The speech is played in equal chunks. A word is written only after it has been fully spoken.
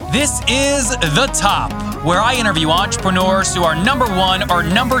This is The Top, where I interview entrepreneurs who are number one or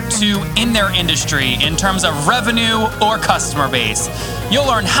number two in their industry in terms of revenue or customer base. You'll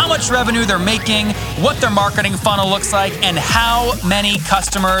learn how much revenue they're making, what their marketing funnel looks like, and how many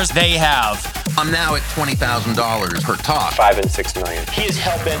customers they have. I'm now at $20,000 per talk. 5 and 6 million. He is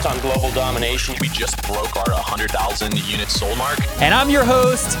hell-bent on global domination. We just broke our 100,000 units sold mark. And I'm your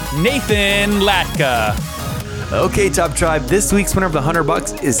host, Nathan Latka. Okay, Top Tribe, this week's winner of the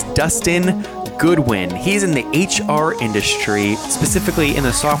 $100 is Dustin Goodwin. He's in the HR industry, specifically in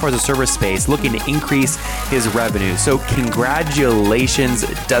the software as a service space, looking to increase his revenue. So congratulations,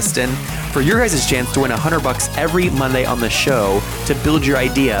 Dustin. For your guys' chance to win $100 every Monday on the show to build your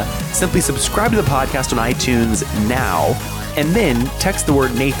idea, simply subscribe to the podcast on iTunes now, and then text the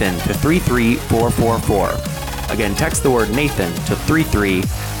word Nathan to 33444. Again, text the word Nathan to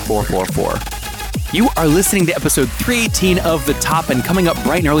 33444. You are listening to episode 318 of The Top, and coming up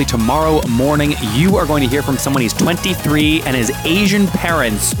bright and early tomorrow morning, you are going to hear from someone who's 23 and his Asian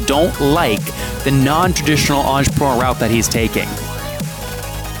parents don't like the non-traditional entrepreneurial route that he's taking.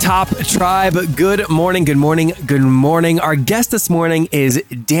 Top Tribe, good morning, good morning, good morning. Our guest this morning is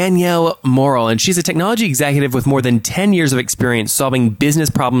Danielle Morrill, and she's a technology executive with more than 10 years of experience solving business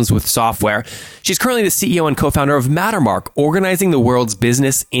problems with software. She's currently the CEO and co-founder of Mattermark, organizing the world's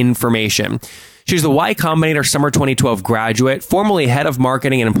business information. She's the Y Combinator Summer 2012 graduate, formerly head of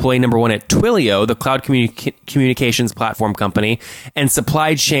marketing and employee number one at Twilio, the cloud communications platform company, and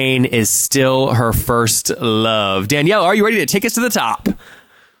supply chain is still her first love. Danielle, are you ready to take us to the top?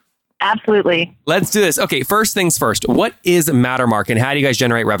 Absolutely. Let's do this. Okay, first things first. What is Mattermark and how do you guys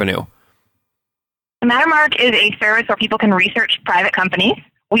generate revenue? Mattermark is a service where people can research private companies.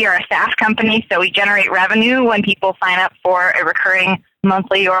 We are a SaaS company, so we generate revenue when people sign up for a recurring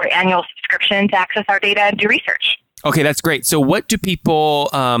monthly or annual subscription to access our data and do research. Okay, that's great. So what do people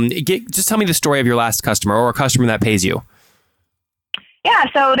get? Just tell me the story of your last customer or a customer that pays you. Yeah,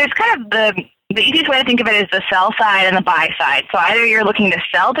 so there's kind of the easiest way to think of it is the sell side and the buy side. So either you're looking to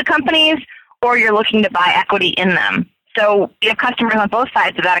sell to companies or you're looking to buy equity in them. So you have customers on both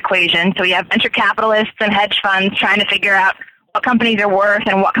sides of that equation. So you have venture capitalists and hedge funds trying to figure out what companies are worth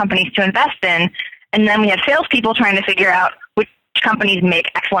and what companies to invest in. And then we have salespeople trying to figure out which companies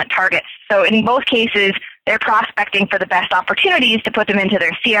make excellent targets. So in both cases, they're prospecting for the best opportunities to put them into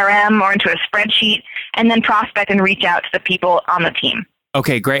their CRM or into a spreadsheet, and then prospect and reach out to the people on the team.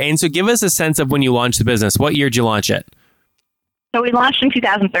 Okay, great. And so give us a sense of when you launched the business. What year did you launch it? So we launched in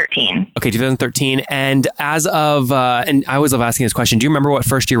 2013. Okay, 2013. And as of, and I always love asking this question, do you remember what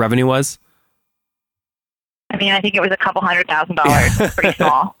first year revenue was? I mean, I think it was a couple $100,000. Pretty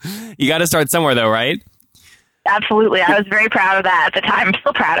small. You got to start somewhere though, right? Absolutely. I was very proud of that at the time. I'm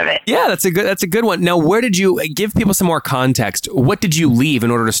still proud of it. Yeah, that's a good one. Now, where did you give people some more context? What did you leave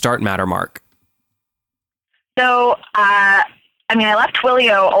in order to start Mattermark? So, I left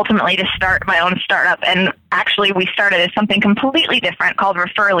Twilio ultimately to start my own startup. And actually, we started as something completely different called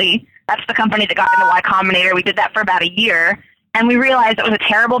Referly. That's the company that got into Y Combinator. We did that for about a year. And we realized it was a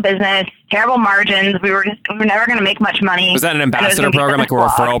terrible business, terrible margins. We were never going to make much money. Was that an ambassador program, like a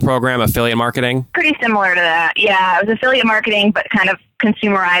referral program, affiliate marketing? Pretty similar to that. Yeah, it was affiliate marketing, but kind of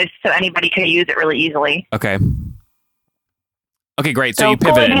consumerized so anybody could use it really easily. Okay. Okay, great. So you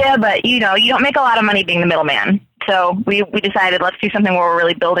pivoted. Cool idea, but you don't make a lot of money being the middleman. So we decided let's do something where we're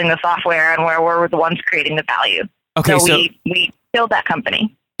really building the software and where we're the ones creating the value. Okay, so we built that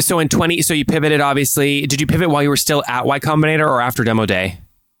company. So so you pivoted, obviously. Did you pivot while you were still at Y Combinator or after Demo Day?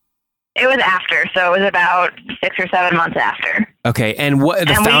 It was after, so it was about 6 or 7 months after. Okay, and what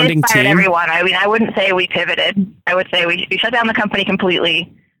the founding we inspired team? Everyone. I mean, I wouldn't say we pivoted. I would say we shut down the company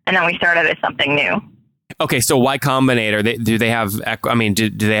completely, and then we started as something new. Okay, so Y Combinator, do they have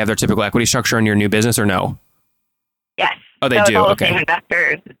their typical equity structure in your new business or no? Yes. Oh, they so do. It's all Okay. the same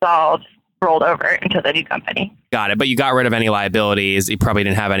investors. It's all just rolled over into the new company. Got it. But you got rid of any liabilities. You probably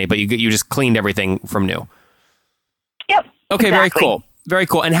didn't have any, but you just cleaned everything from new. Yep. Okay, exactly. very cool. Very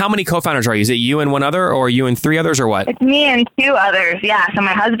cool. And how many co-founders are you? Is it you and one other, or you and 3 others, or what? It's me and 2 others. Yeah. So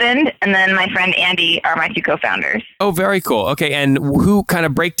my husband and then my friend Andy are my 2 co-founders. Oh, very cool. Okay, and who kind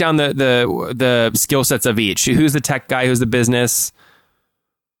of break down the skill sets of each? Who's the tech guy? Who's the business?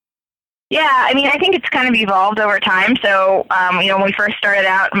 Yeah, I mean, I think it's kind of evolved over time. So, when we first started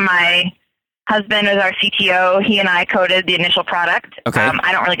out, my husband was our CTO. He and I coded the initial product. Okay.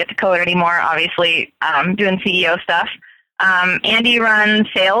 I don't really get to code anymore, obviously, doing CEO stuff. Andy runs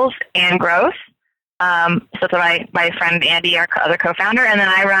sales and growth. So it's my friend Andy, our other co-founder. And then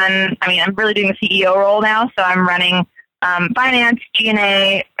I'm really doing the CEO role now. So I'm running finance,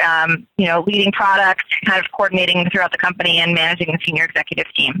 G&A, leading product, kind of coordinating throughout the company and managing the senior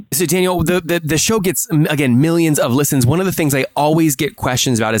executive team. So Daniel, the show gets, again, millions of listens. One of the things I always get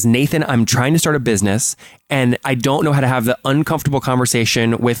questions about is, Nathan, I'm trying to start a business and I don't know how to have the uncomfortable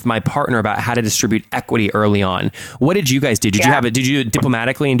conversation with my partner about how to distribute equity early on. What did you guys do? Did you do it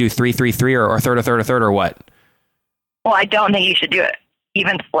diplomatically and do 3-3-3 or a third or what? Well, I don't think you should do it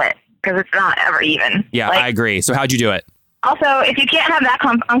even split, because it's not ever even. Yeah, I agree. So how'd you do it? Also, if you can't have that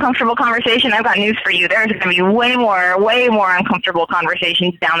uncomfortable conversation, I've got news for you. There's going to be way more uncomfortable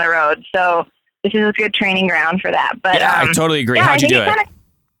conversations down the road. So this is a good training ground for that. But yeah, I totally agree. How'd you do it?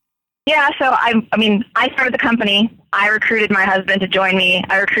 So I started the company. I recruited my husband to join me.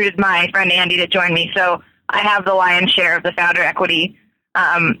 I recruited my friend Andy to join me. So I have the lion's share of the founder equity.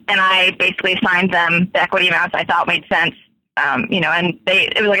 And I basically assigned them the equity amounts I thought made sense. And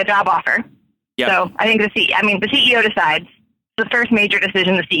it was like a job offer. Yep. So I think the CEO decides. It's the first major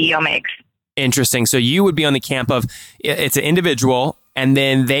decision the CEO makes. Interesting. So you would be on the camp of it's an individual, and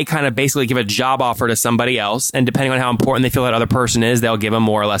then they kind of basically give a job offer to somebody else, and depending on how important they feel that other person is, they'll give them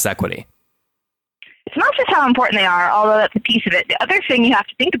more or less equity. It's not just how important they are, although that's a piece of it. The other thing you have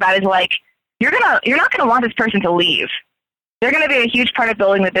to think about is you're not gonna want this person to leave. They're going to be a huge part of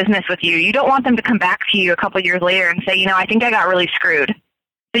building the business with you. You don't want them to come baback to you a couple of years later and say, I think I got really screwed.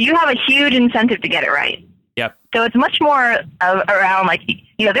 So you have a huge incentive to get it right. Yep. So it's much more around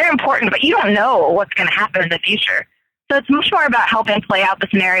they're important, but you don't know what's going to happen in the future. So it's much more about helping play out the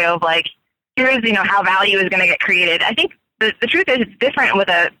scenario of here's, how value is going to get created. I think the truth is it's different with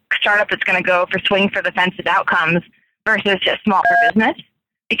a startup that's going to go for swing for the fences outcomes versus just small for business.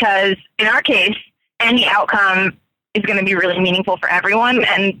 Because in our case, any outcome is going to be really meaningful for everyone.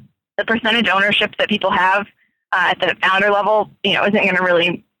 And the percentage ownership that people have at the founder level, isn't going to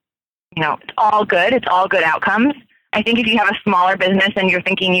really, it's all good. It's all good outcomes. I think if you have a smaller business and you're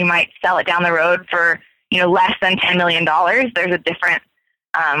thinking you might sell it down the road for, less than $10 million, there's a different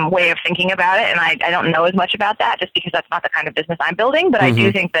way of thinking about it. And I don't know as much about that just because that's not the kind of business I'm building. But I do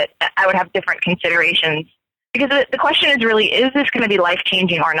think that I would have different considerations, because the question is really, is this going to be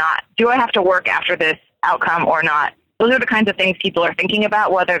life-changing or not? Do I have to work after this outcome or not? Those are the kinds of things people are thinking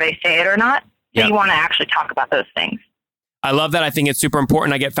about, whether they say it or not. So you want to actually talk about those things. I love that. I think it's super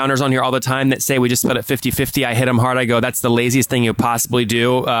important. I get founders on here all the time that say we just split at 50-50. I hit them hard. I go, that's the laziest thing you possibly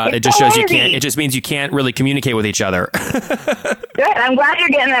do. It just shows you can't. It just means you can't really communicate with each other. Good. I'm glad you're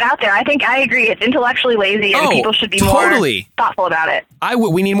getting that out there. I think I agree. It's intellectually lazy, and people should be more thoughtful about it.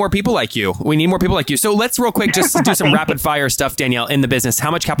 We need more people like you. So let's real quick just do some rapid fire stuff, Danielle, in the business.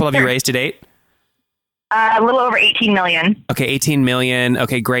 How much capital have you raised to date? A little over 18 million. Okay, 18 million.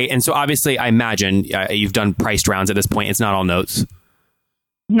 Okay, great. And so obviously, I imagine you've done priced rounds at this point. It's not all notes.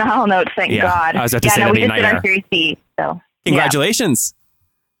 Not all notes, thank God. I was about to say that'd be a nightmare. We just did our Series C, so. Congratulations.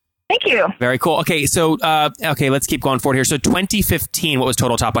 Thank you. Very cool. Okay, so let's keep going forward here. So 2015, what was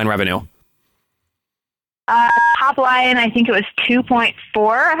total top line revenue? Top line, I think it was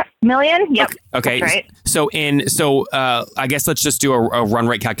 2.4 million. Yep. Okay. That's right. So I guess let's just do a run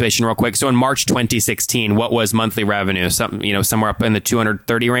rate calculation real quick. So in March 2016, what was monthly revenue? Somewhere up in the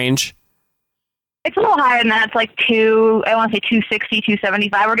 230 range. It's a little higher than that. It's like I want to say 260,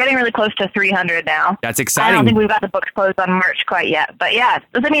 275. We're getting really close to 300 now. That's exciting. I don't think we've got the books closed on March quite yet. But yeah,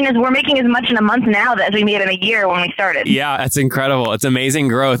 what I mean is we're making as much in a month now as we made in a year when we started. Yeah, that's incredible. It's amazing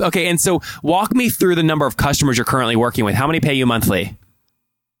growth. Okay, and so walk me through the number of customers you're currently working with. How many pay you monthly?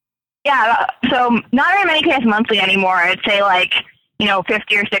 Yeah, so not very many pay us monthly anymore. I'd say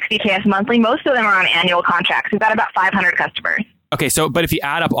 50 or 60 pay us monthly. Most of them are on annual contracts. We've got about 500 customers. Okay, but if you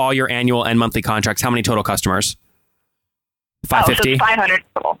add up all your annual and monthly contracts, how many total customers? 550? So 500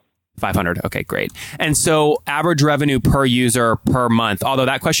 total. 500. Okay, great. And so average revenue per user per month, although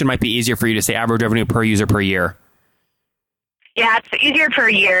that question might be easier for you to say average revenue per user per year. Yeah, it's easier per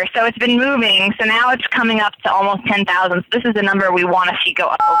year. So it's been moving. So now it's coming up to almost 10,000. So this is the number we want to see go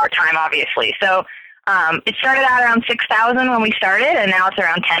up over time, obviously. So it started out around 6,000 when we started, and now it's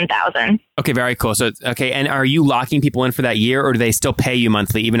around 10,000. Okay, very cool. So, and are you locking people in for that year, or do they still pay you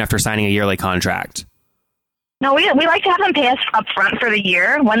monthly even after signing a yearly contract? No, we like to have them pay us up front for the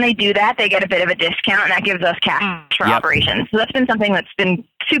year. When they do that, they get a bit of a discount, and that gives us cash for operations. So that's been something that's been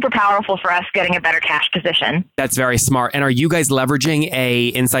super powerful for us, getting a better cash position. That's very smart. And are you guys leveraging a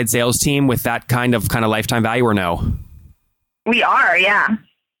inside sales team with that kind of lifetime value, or no? We are, yeah.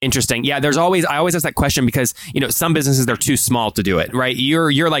 Interesting. Yeah, I always ask that question because, some businesses, they're too small to do it, right?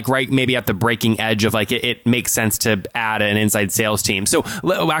 You're right maybe at the breaking edge of it makes sense to add an inside sales team. So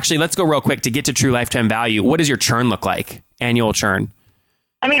actually, let's go real quick to get to true lifetime value. What does your churn look like? Annual churn?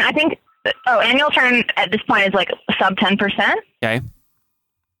 I mean, I think Annual churn at this point is like sub 10%. Okay.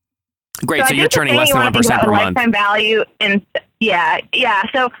 Great. So I you're think the churning thing less you than wanna 1% think about per with month. lifetime value and yeah.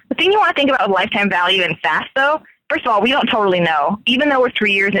 So the thing you want to think about with lifetime value and fast though, first of all, we don't totally know. Even though we're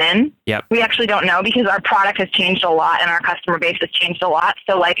 3 years in, Yep. we actually don't know because our product has changed a lot and our customer base has changed a lot.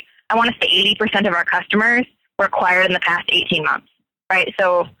 So like I want to say 80% of our customers were acquired in the past 18 months, right?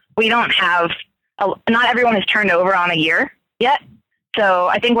 So we don't have, not everyone has turned over on a year yet. So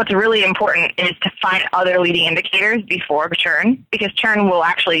I think what's really important is to find other leading indicators before churn, because churn will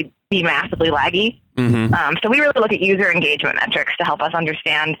actually be massively laggy. Mm-hmm. So we really look at user engagement metrics to help us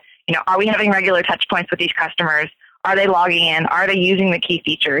understand, are we having regular touch points with these customers? Are they logging in? Are they using the key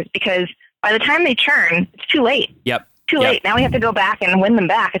features? Because by the time they churn, it's too late. Yep. Too late. Now we have to go back and win them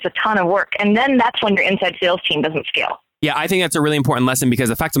back. It's a ton of work. And then that's when your inside sales team doesn't scale. Yeah, I think that's a really important lesson because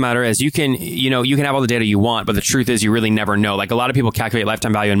the fact of the matter is you can have all the data you want, but the truth is you really never know. Like a lot of people calculate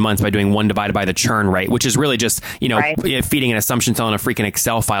lifetime value in months by doing 1 divided by the churn rate, which is really just, Right. feeding an assumption cell in a freaking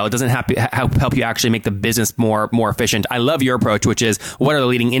Excel file. It doesn't help you actually make the business more efficient. I love your approach, which is what are the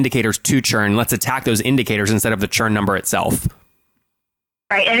leading indicators to churn? Let's attack those indicators instead of the churn number itself.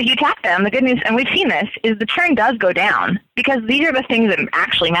 Right. And if you attack them, the good news, and we've seen this, is the churn does go down because these are the things that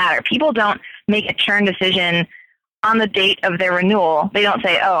actually matter. People don't make a churn decision on the date of their renewal. They don't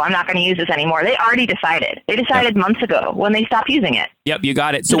say, I'm not going to use this anymore. They already decided. They decided months ago when they stopped using it. Yep, you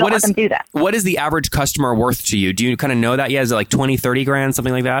got it. So don't let them do that. What is the average customer worth to you? Do you kind of know that yet? Is it like 20, 30 grand,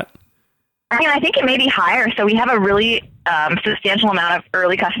 something like that? I mean, I think it may be higher. So we have a really substantial amount of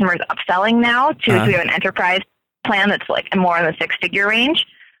early customers upselling now to we have an enterprise plan that's like more in the 6-figure range.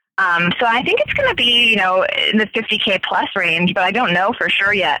 So I think it's going to be, in the 50K plus range, but I don't know for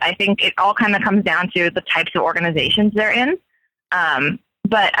sure yet. I think it all kind of comes down to the types of organizations they're in.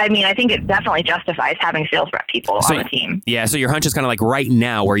 But I mean, I think it definitely justifies having sales rep people on the team. Yeah. So your hunch is kind of like right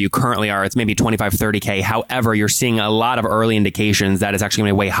now where you currently are, it's maybe 25, 30K. However, you're seeing a lot of early indications that it's actually going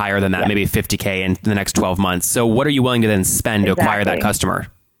to be way higher than that, maybe 50K in the next 12 months. So what are you willing to then spend to acquire that customer?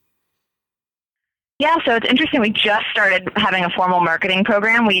 Yeah, so it's interesting. We just started having a formal marketing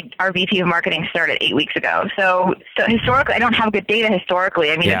program. Our VP of marketing started 8 weeks ago. So historically, I don't have good data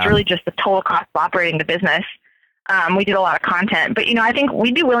historically. I mean, It's really just the total cost of operating the business. We did a lot of content, but I think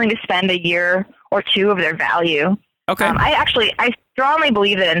we'd be willing to spend a year or two of their value. Okay. I strongly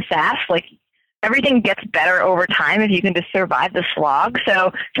believe that in SaaS, like everything gets better over time if you can just survive the slog.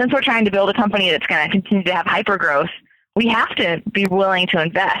 So since we're trying to build a company that's going to continue to have hyper growth, we have to be willing to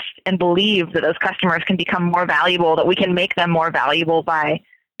invest and believe that those customers can become more valuable, that we can make them more valuable by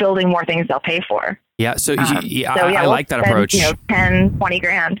building more things they'll pay for. Yeah. I like that approach. 10, 20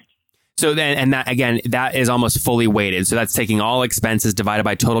 grand. So then, and that again, that is almost fully weighted. So that's taking all expenses divided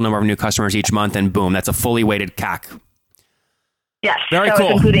by total number of new customers each month, and boom, that's a fully weighted CAC. Yes. Very so cool.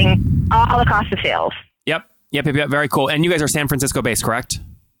 It's including all the cost of sales. Yep. Very cool. And you guys are San Francisco based, correct?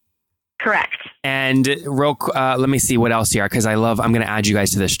 Correct. And let me see what else here, because I'm going to add you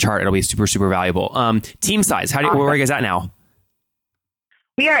guys to this chart. It'll be super, super valuable. Team size. Where are you guys at now?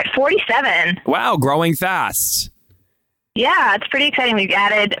 We are at 47. Wow, growing fast. Yeah, it's pretty exciting. We've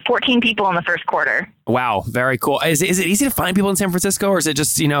added 14 people in the first quarter. Wow, very cool. Is it easy to find people in San Francisco, or is it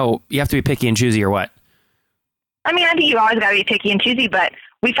just, you have to be picky and choosy, or what? I mean, I think you always got to be picky and choosy, but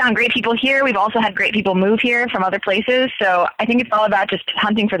we found great people here. We've also had great people move here from other places. So I think it's all about just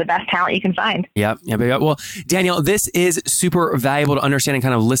hunting for the best talent you can find. Yep. Well, Danielle, this is super valuable to understand and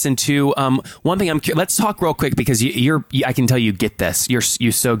kind of listen to. One thing let's talk real quick, because I can tell you get this. You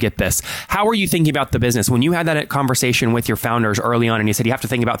so get this. How are you thinking about the business? When you had that conversation with your founders early on and you said you have to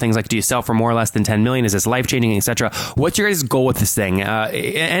think about things like, do you sell for more or less than 10 million? Is this life-changing, et cetera? What's your guys' goal with this thing?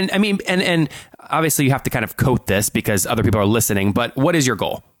 And obviously you have to kind of coat this because other people are listening, but what is your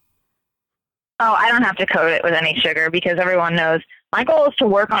goal? Oh, I don't have to coat it with any sugar because everyone knows my goal is to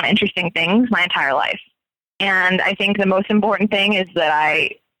work on interesting things my entire life. And I think the most important thing is that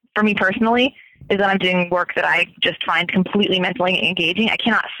for me personally, is that I'm doing work that I just find completely mentally engaging. I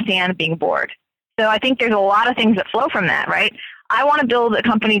cannot stand being bored. So I think there's a lot of things that flow from that, right? I want to build a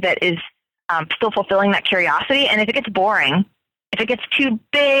company that is still fulfilling that curiosity. And if it gets boring, if it gets too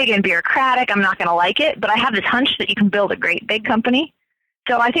big and bureaucratic, I'm not going to like it. But I have this hunch that you can build a great big company.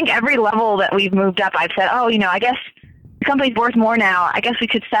 So I think every level that we've moved up, I've said, I guess the company's worth more now. I guess we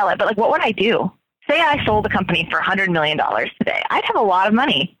could sell it. But what would I do? Say I sold the company for $100 million today. I'd have a lot of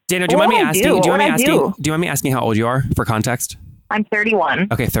money. Daniel, do you mind me asking how old you are for context? I'm 31.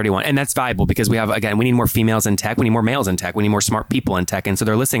 Okay, 31. And that's valuable because we need more females in tech. We need more males in tech. We need more smart people in tech. And so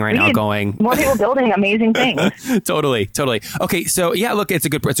they're listening right now going... more people building amazing things. Totally. Okay, so yeah, look, it's a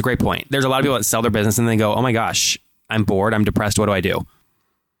great point. There's a lot of people that sell their business and they go, oh my gosh, I'm bored, I'm depressed, what do I do?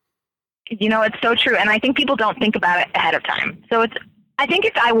 It's so true. And I think people don't think about it ahead of time. So I think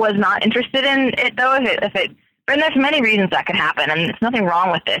if I was not interested in it though, and there's many reasons that could happen, and there's nothing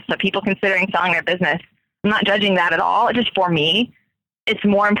wrong with this, but people considering selling their business, I'm not judging that at all. It's just for me, it's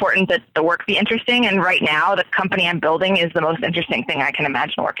more important that the work be interesting. And right now, the company I'm building is the most interesting thing I can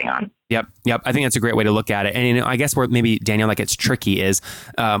imagine working on. Yep. I think that's a great way to look at it. And I guess where maybe, Danielle, like it's tricky is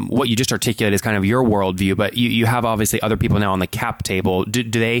what you just articulated is kind of your worldview, but you have obviously other people now on the cap table. Do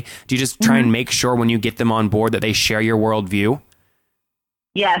you just try and make sure when you get them on board that they share your worldview?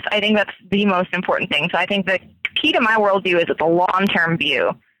 Yes, I think that's the most important thing. So I think the key to my worldview is it's a long-term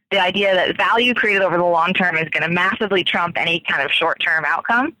view. The idea that value created over the long term is going to massively trump any kind of short-term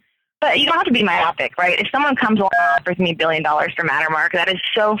outcome. But you don't have to be myopic, right? If someone comes along and offers me $1 billion for Mattermark, that is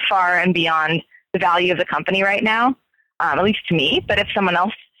so far and beyond the value of the company right now, at least to me. But if someone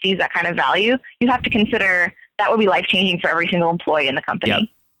else sees that kind of value, you have to consider that would be life-changing for every single employee in the company. Yep.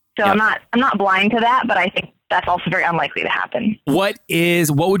 So I'm not blind to that, but I think that's also very unlikely to happen. What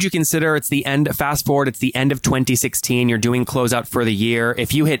would you consider? It's the end, fast forward, it's the end of 2016. You're doing closeout for the year.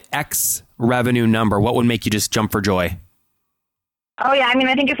 If you hit X revenue number, what would make you just jump for joy? Oh yeah. I mean,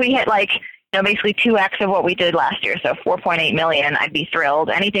 I think if we hit basically 2X of what we did last year, so 4.8 million, I'd be thrilled.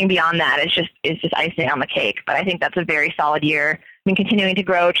 Anything beyond that is just icing on the cake. But I think that's a very solid year. I mean, continuing to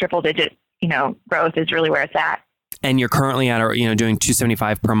grow, triple digit, growth is really where it's at. And you're currently at, doing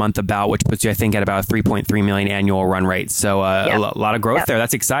 275 per month about, which puts you, I think, at about a 3.3 million annual run rate. So a lot of growth there.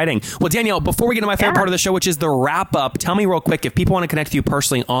 That's exciting. Well, Danielle, before we get to my favorite part of the show, which is the wrap up, tell me real quick, if people want to connect with you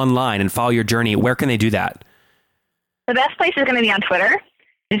personally online and follow your journey, where can they do that? The best place is going to be on Twitter.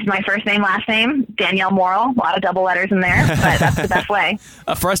 It's my first name, last name, Danielle Morrill. A lot of double letters in there, but that's the best way.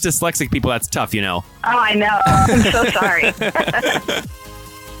 For us dyslexic people, that's tough, Oh, I know. I'm so sorry.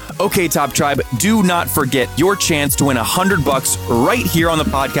 Okay, Top Tribe, do not forget your chance to win $100 right here on the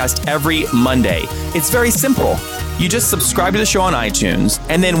podcast every Monday. It's very simple. You just subscribe to the show on iTunes,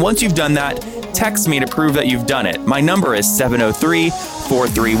 and then once you've done that, text me to prove that you've done it. My number is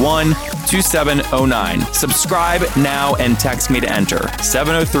 703-431-2709. Subscribe now and text me to enter.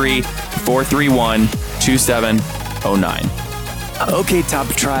 703-431-2709. Okay, Top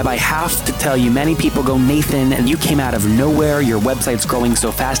Tribe, I have to tell you, many people go, Nathan, and you came out of nowhere. Your website's growing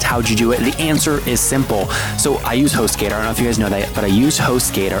so fast. How'd you do it? The answer is simple. So I use HostGator. I don't know if you guys know that, but I use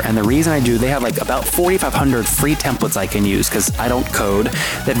HostGator. And the reason I do, they have about 4,500 free templates I can use because I don't code.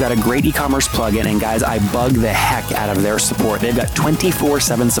 They've got a great e-commerce plugin. And guys, I bug the heck out of their support. They've got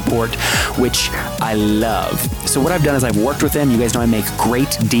 24/7 support, which I love. So what I've done is I've worked with them. You guys know I make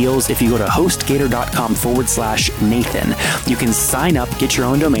great deals. If you go to HostGator.com/Nathan, you can sign up, get your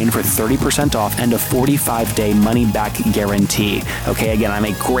own domain for 30% off and a 45-day money-back guarantee. Okay, again, I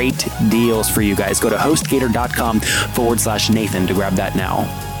make great deals for you guys. Go to HostGator.com/Nathan to grab that now.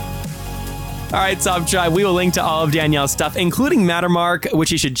 All right, Top Tribe, we will link to all of Danielle's stuff, including Mattermark,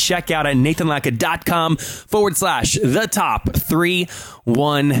 which you should check out at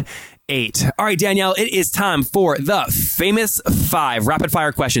NathanLatka.com/the-top318. All right, Danielle, it is time for the famous 5 rapid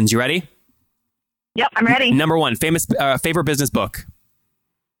fire questions. You ready? Yep, I'm ready. Number 1, favorite business book.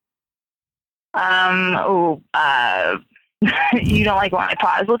 You don't like when I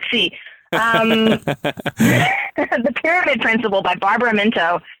pause. Let's see. The Pyramid Principle by Barbara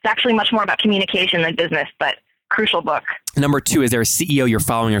Minto. It's actually much more about communication than business, but crucial book. Number 2, is there a CEO you're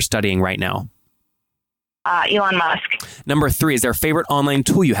following or studying right now? Elon Musk. Number 3, is there a favorite online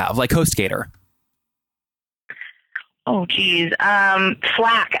tool you have, like HostGator? Oh, geez.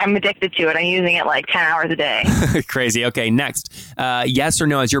 Slack. I'm addicted to it. I'm using it 10 hours a day. Crazy. Okay, next. Yes or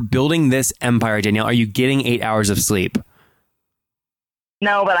no, as you're building this empire, Danielle, are you getting 8 hours of sleep?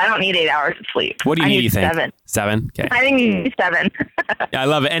 No, but I don't need 8 hours of sleep. What do you need, you think? 7. 7? Okay. I think you need 7. Yeah, I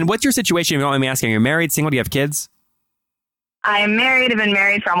love it. And what's your situation, if you don't mind me asking? Are you married, single? Do you have kids? I am married. I've been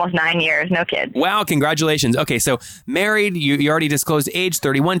married for almost 9 years. No kids. Wow, congratulations. Okay, so married, you already disclosed age,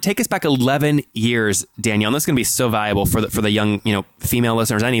 31. Take us back 11 years, Danielle. And this is going to be so valuable for the young, female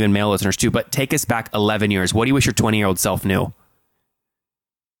listeners and even male listeners too. But take us back 11 years. What do you wish your 20-year-old self knew?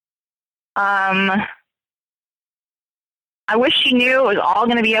 I wish she knew it was all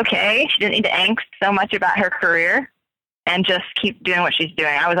going to be okay. She didn't need to angst so much about her career and just keep doing what she's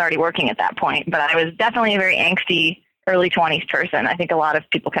doing. I was already working at that point, but I was definitely a very angsty early 20s person. I think a lot of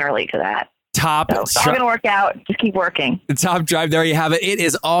people can relate to that. It's all going to work out. Just keep working. The Top Tribe, there you have it. It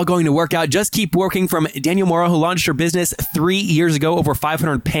is all going to work out. Just keep working. From Danielle Morrill, who launched her business 3 years ago, over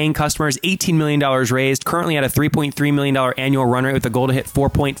 500 paying customers, $18 million raised, currently at a $3.3 million annual run rate with a goal to hit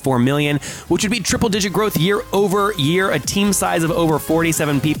 $4.4 million, which would be triple-digit growth year over year, a team size of over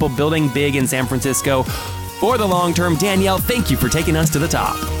 47 people, building big in San Francisco for the long term. Danielle, thank you for taking us to the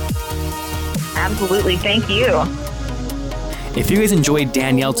top. Absolutely. Thank you. If you guys enjoyed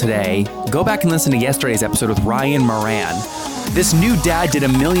Danielle today, go back and listen to yesterday's episode with Ryan Moran. This new dad did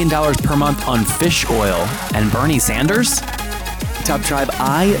 $1 million per month on fish oil. And Bernie Sanders? Top Tribe,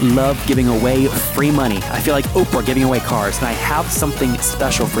 I love giving away free money. I feel like Oprah giving away cars, and I have something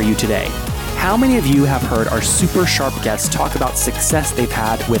special for you today. How many of you have heard our super sharp guests talk about success they've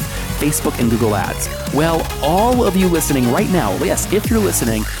had with Facebook and Google Ads? Well, all of you listening right now, yes, if you're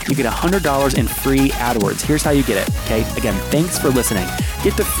listening, you get $100 in free AdWords. Here's how you get it, okay? Again, thanks for listening.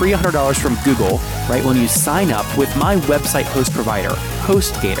 Get the free $100 from Google, right, when you sign up with my website host provider,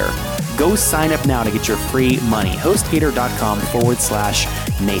 HostGator. Go sign up now to get your free money.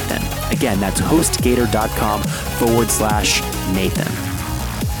 HostGator.com/Nathan. Again, that's HostGator.com/Nathan.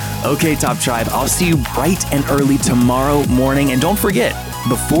 Okay, Top Tribe, I'll see you bright and early tomorrow morning. And don't forget,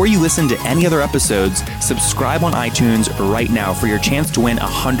 before you listen to any other episodes, subscribe on iTunes right now for your chance to win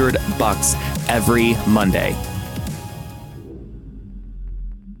 $100 every Monday.